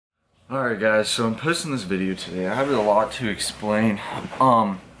Alright guys, so I'm posting this video today. I have a lot to explain.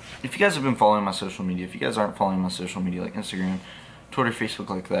 If you guys have been following my social media, if you guys aren't following my social media like Instagram, Twitter, Facebook,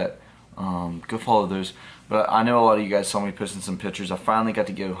 like that, go follow those. But I know a lot of you guys saw me posting some pictures. I finally got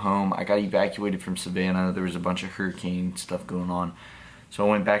to go home. I got evacuated from Savannah. There was a bunch of hurricane stuff going on. So I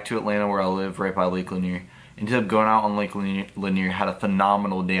went back to Atlanta where I live, right by Lake Lanier. Ended up going out on Lake Lanier, had a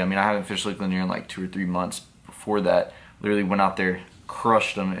phenomenal day. I mean, I haven't fished Lake Lanier in like 2 or 3 months. Before that, literally went out there,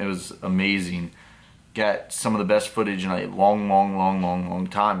 crushed them. It was amazing. Got some of the best footage in a long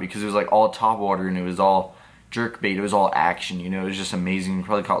time because it was like all top water and it was all jerk bait. It was all action, you know. It was just amazing.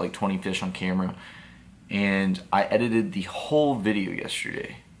 Probably caught like 20 fish on camera. And I edited the whole video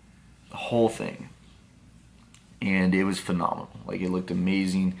yesterday, the whole thing, and it was phenomenal. Like, it looked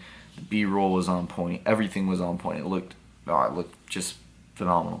amazing. The B-roll was on point. Everything was on point. It looked just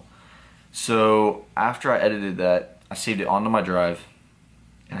phenomenal. So after I edited that, I saved it onto my drive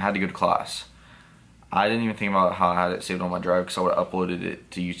and I had to go to class. I didn't even think about how I had it saved on my drive because I would have uploaded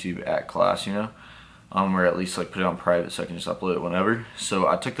it to YouTube at class, you know, or at least like put it on private so I can just upload it whenever. So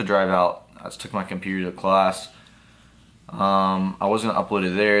I took the drive out. I just took my computer to class. I was gonna upload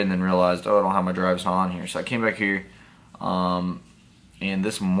it there and then realized, oh, I don't have my drives on here. So I came back here, and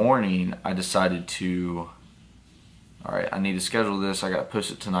this morning I decided to, all right, I need to schedule this. I gotta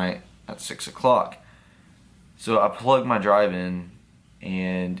post it tonight at 6 o'clock. So I plug my drive in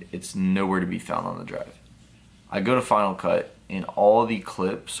and it's nowhere to be found on the drive. I go to Final Cut and all the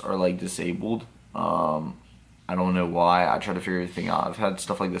clips are like disabled. I don't know why. I try to figure everything out. I've had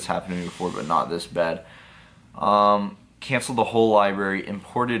stuff like this happen to me before, but not this bad. Canceled the whole library,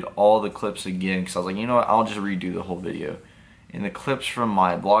 imported all the clips again because I was like, you know what, I'll just redo the whole video. And the clips from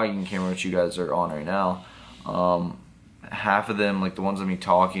my vlogging camera, which you guys are on right now, half of them, like the ones of me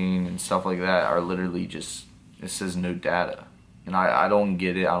talking and stuff like that, are literally just, it says no data. And I don't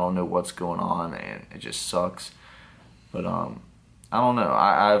get it. I don't know what's going on, and it just sucks. But I don't know.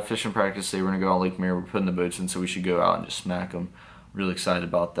 I have fishing practice today. We're gonna go on Lake Mirror. We're putting the boats in, so we should go out and just smack them. Really excited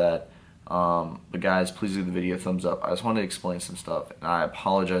about that. But guys, please give the video a thumbs up. I just wanted to explain some stuff, and I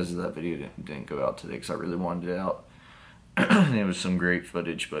apologize that video didn't go out today because I really wanted it out. And it was some great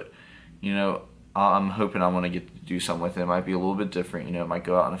footage, but you know, I'm hoping I'm gonna get to do something with it. It might be a little bit different, you know. It might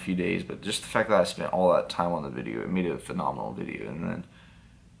go out in a few days, but just the fact that I spent all that time on the video, it made it a phenomenal video, and then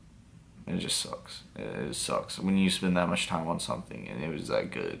it just sucks. It sucks when you spend that much time on something and it was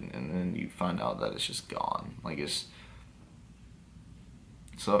that good, and then you find out that it's just gone. Like, it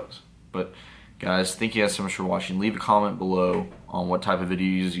sucks. But guys, thank you guys so much for watching. Leave a comment below on what type of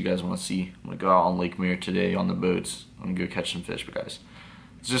videos you guys want to see. I'm gonna go out on Lake Mirror today on the boats. I'm gonna go catch some fish. But guys,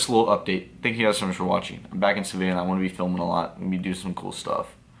 it's just a little update. Thank you guys so much for watching. I'm back in Savannah. I want to be filming a lot. I'm gonna be doing some cool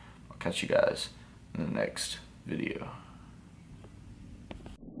stuff. I'll catch you guys in the next video.